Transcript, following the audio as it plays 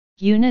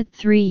Unit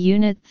 3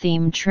 Unit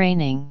Theme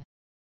Training.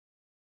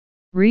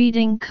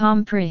 Reading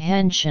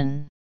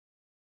Comprehension.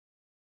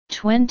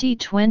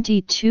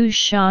 2022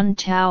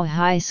 Shantou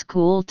High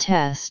School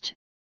Test.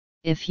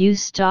 If you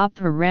stop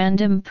a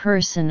random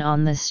person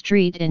on the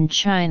street in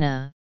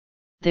China,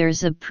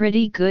 there's a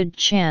pretty good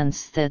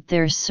chance that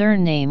their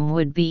surname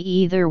would be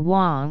either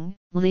Wang,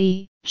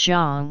 Li,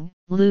 Zhang,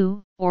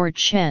 Lu, or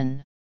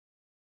Chen.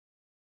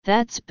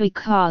 That's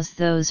because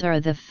those are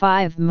the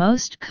 5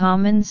 most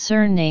common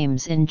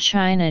surnames in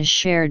China,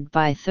 shared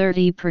by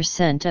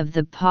 30% of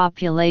the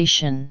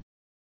population.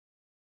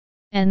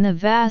 And the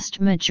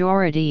vast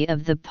majority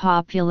of the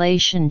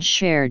population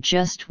share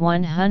just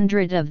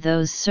 100 of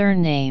those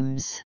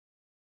surnames.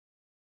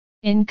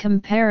 In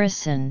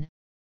comparison,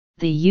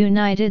 the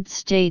United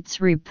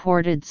States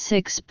reported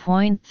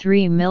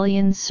 6.3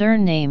 million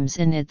surnames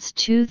in its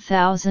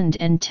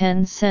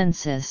 2010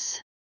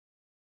 census.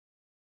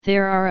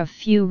 There are a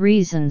few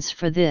reasons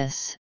for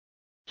this.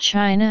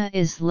 China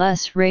is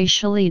less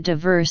racially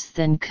diverse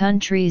than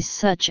countries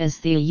such as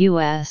the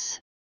US,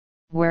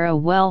 where a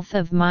wealth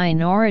of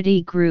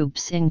minority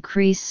groups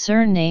increase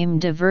surname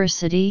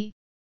diversity.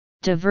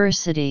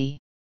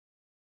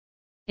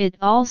 It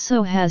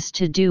also has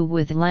to do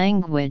with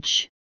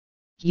language.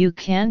 You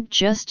can't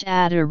just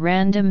add a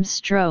random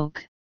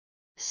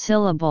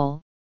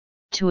syllable,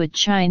 to a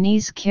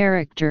Chinese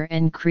character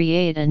and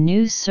create a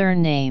new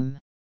surname.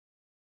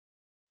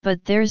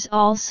 But there's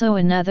also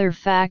another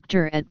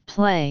factor at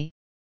play: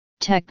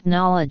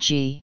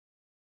 technology.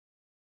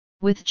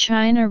 With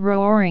China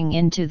roaring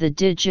into the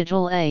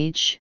digital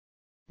age,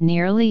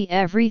 nearly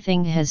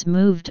everything has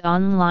moved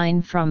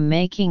online, from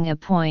making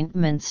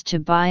appointments to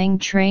buying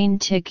train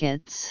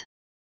tickets.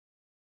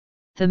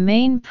 The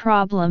main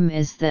problem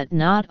is that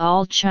not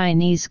all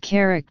Chinese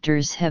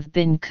characters have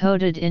been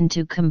coded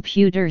into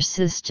computer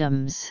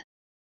systems.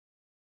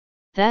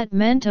 That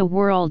meant a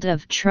world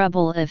of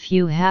trouble if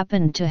you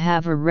happened to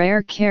have a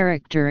rare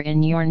character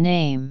in your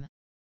name.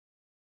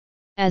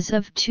 As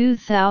of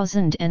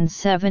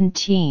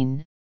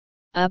 2017,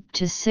 up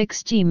to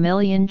 60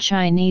 million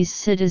Chinese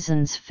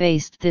citizens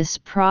faced this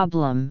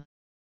problem,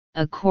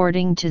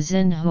 according to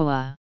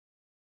Xinhua.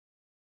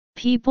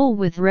 People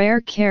with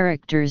rare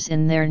characters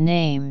in their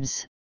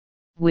names,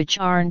 which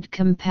aren't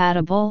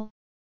compatible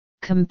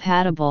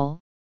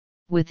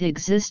with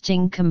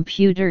existing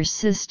computer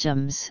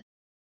systems,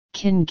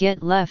 can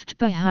get left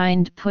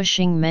behind,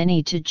 pushing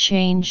many to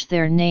change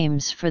their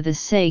names for the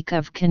sake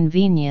of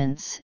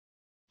convenience,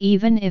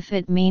 even if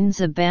it means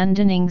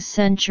abandoning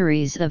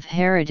centuries of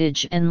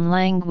heritage and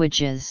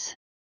languages.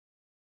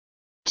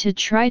 To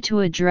try to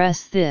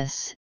address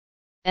this,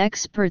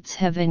 experts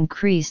have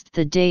increased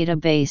the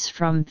database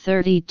from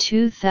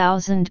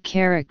 32,000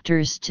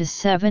 characters to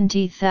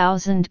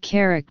 70,000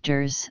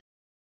 characters,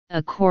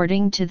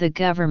 according to the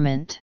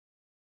government.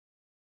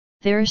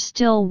 They're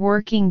still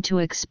working to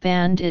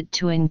expand it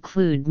to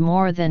include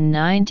more than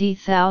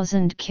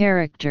 90,000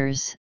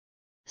 characters,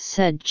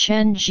 said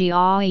Chen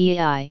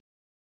Jiayi,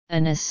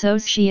 an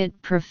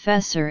associate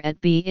professor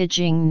at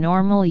Beijing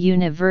Normal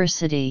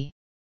University.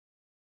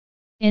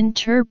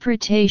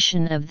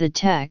 Interpretation of the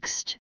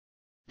text.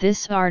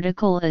 This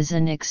article is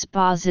an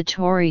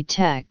expository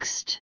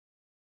text.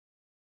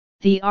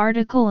 The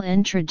article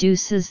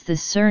introduces the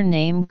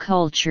surname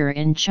culture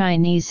in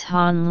Chinese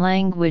Han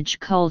language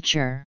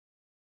culture.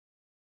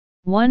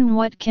 1.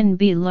 What can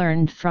be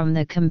learned from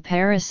the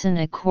comparison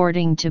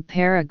according to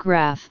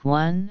paragraph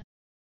 1?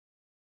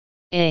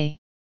 A.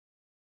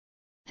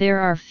 There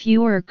are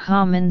fewer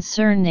common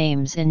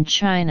surnames in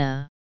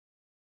China.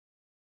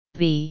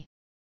 B.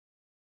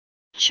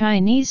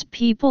 Chinese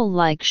people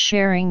like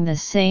sharing the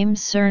same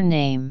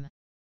surname.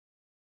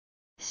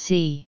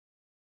 C.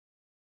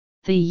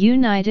 The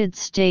United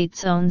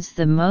States owns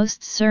the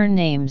most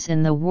surnames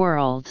in the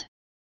world.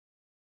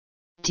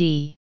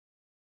 D.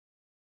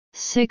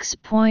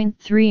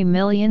 6.3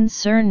 million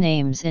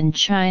surnames in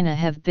China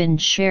have been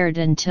shared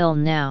until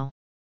now.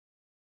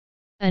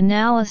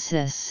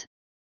 Analysis.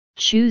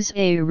 Choose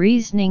A.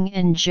 Reasoning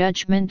and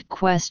judgment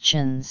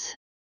questions.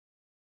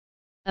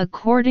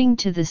 According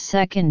to the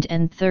second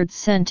and third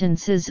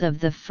sentences of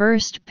the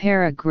first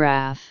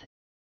paragraph,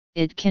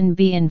 it can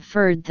be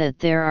inferred that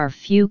there are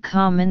few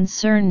common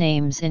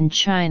surnames in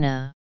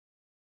China.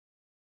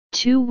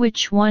 2.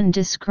 Which one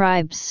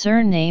describes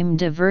surname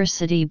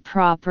diversity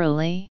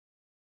properly?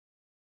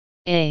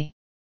 A.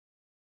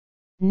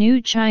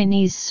 New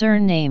Chinese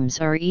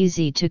surnames are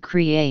easy to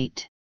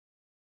create.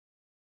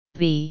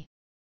 B.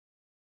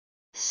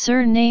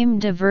 Surname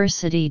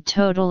diversity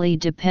totally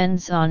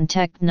depends on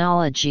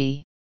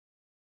technology.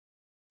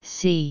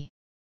 C.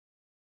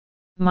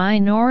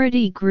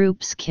 Minority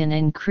groups can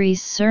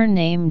increase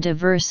surname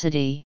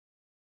diversity.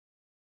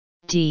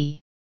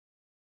 D.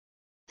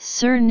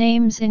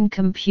 Surnames in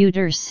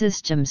computer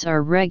systems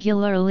are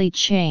regularly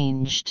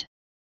changed.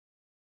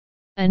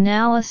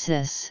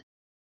 Analysis.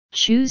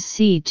 Choose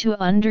C to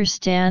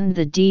understand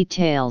the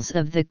details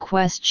of the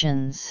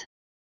questions.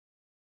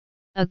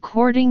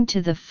 According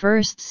to the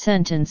first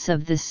sentence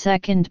of the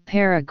second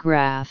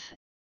paragraph,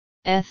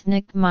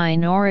 ethnic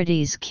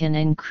minorities can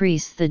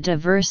increase the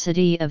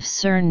diversity of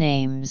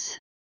surnames.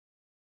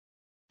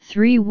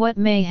 3. What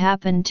may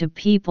happen to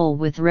people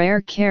with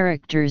rare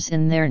characters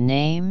in their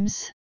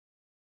names?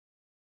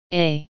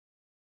 A.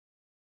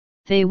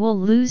 They will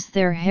lose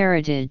their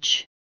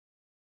heritage.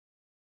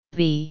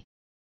 B.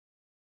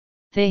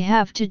 They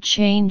have to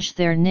change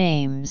their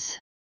names.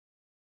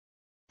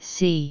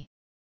 C.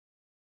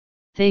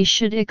 They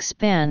should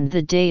expand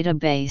the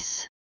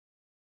database.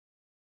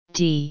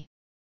 D.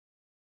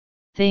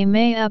 They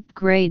may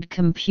upgrade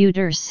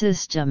computer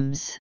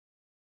systems.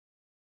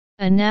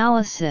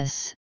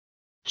 Analysis.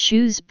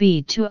 Choose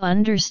B to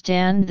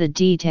understand the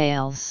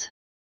details.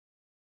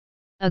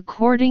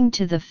 According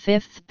to the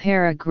fifth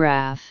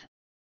paragraph,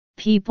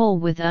 people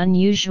with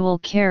unusual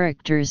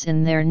characters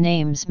in their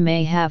names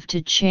may have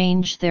to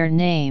change their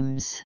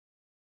names.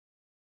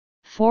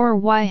 4.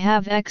 Why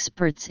have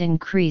experts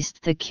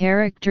increased the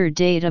character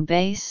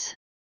database?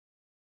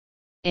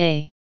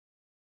 A.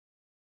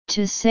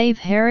 To save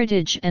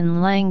heritage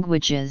and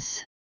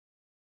languages.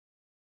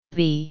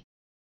 B.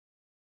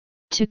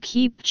 To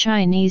keep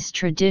Chinese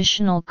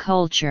traditional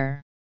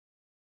culture.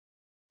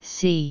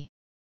 C.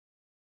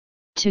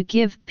 To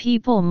give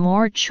people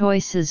more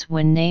choices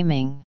when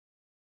naming.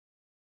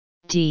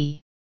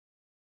 D.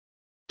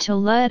 To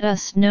let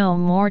us know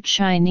more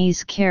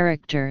Chinese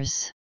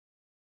characters.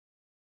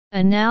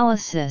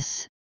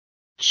 Analysis.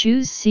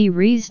 Choose C.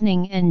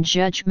 Reasoning and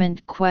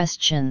judgment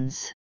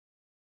questions.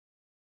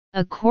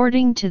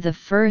 According to the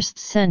first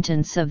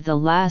sentence of the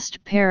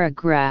last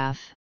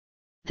paragraph,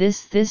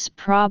 this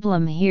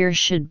problem here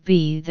should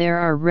be there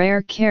are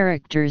rare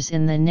characters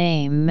in the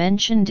name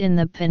mentioned in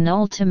the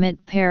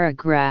penultimate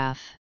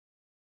paragraph.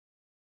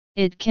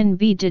 It can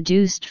be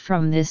deduced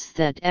from this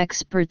that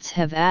experts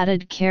have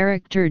added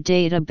character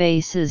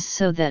databases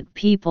so that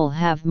people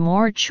have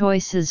more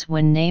choices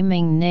when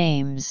naming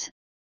names,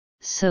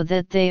 so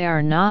that they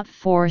are not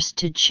forced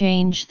to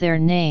change their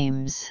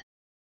names.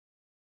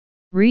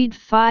 Read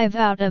 5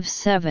 out of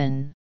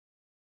 7.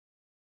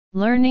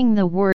 Learning the word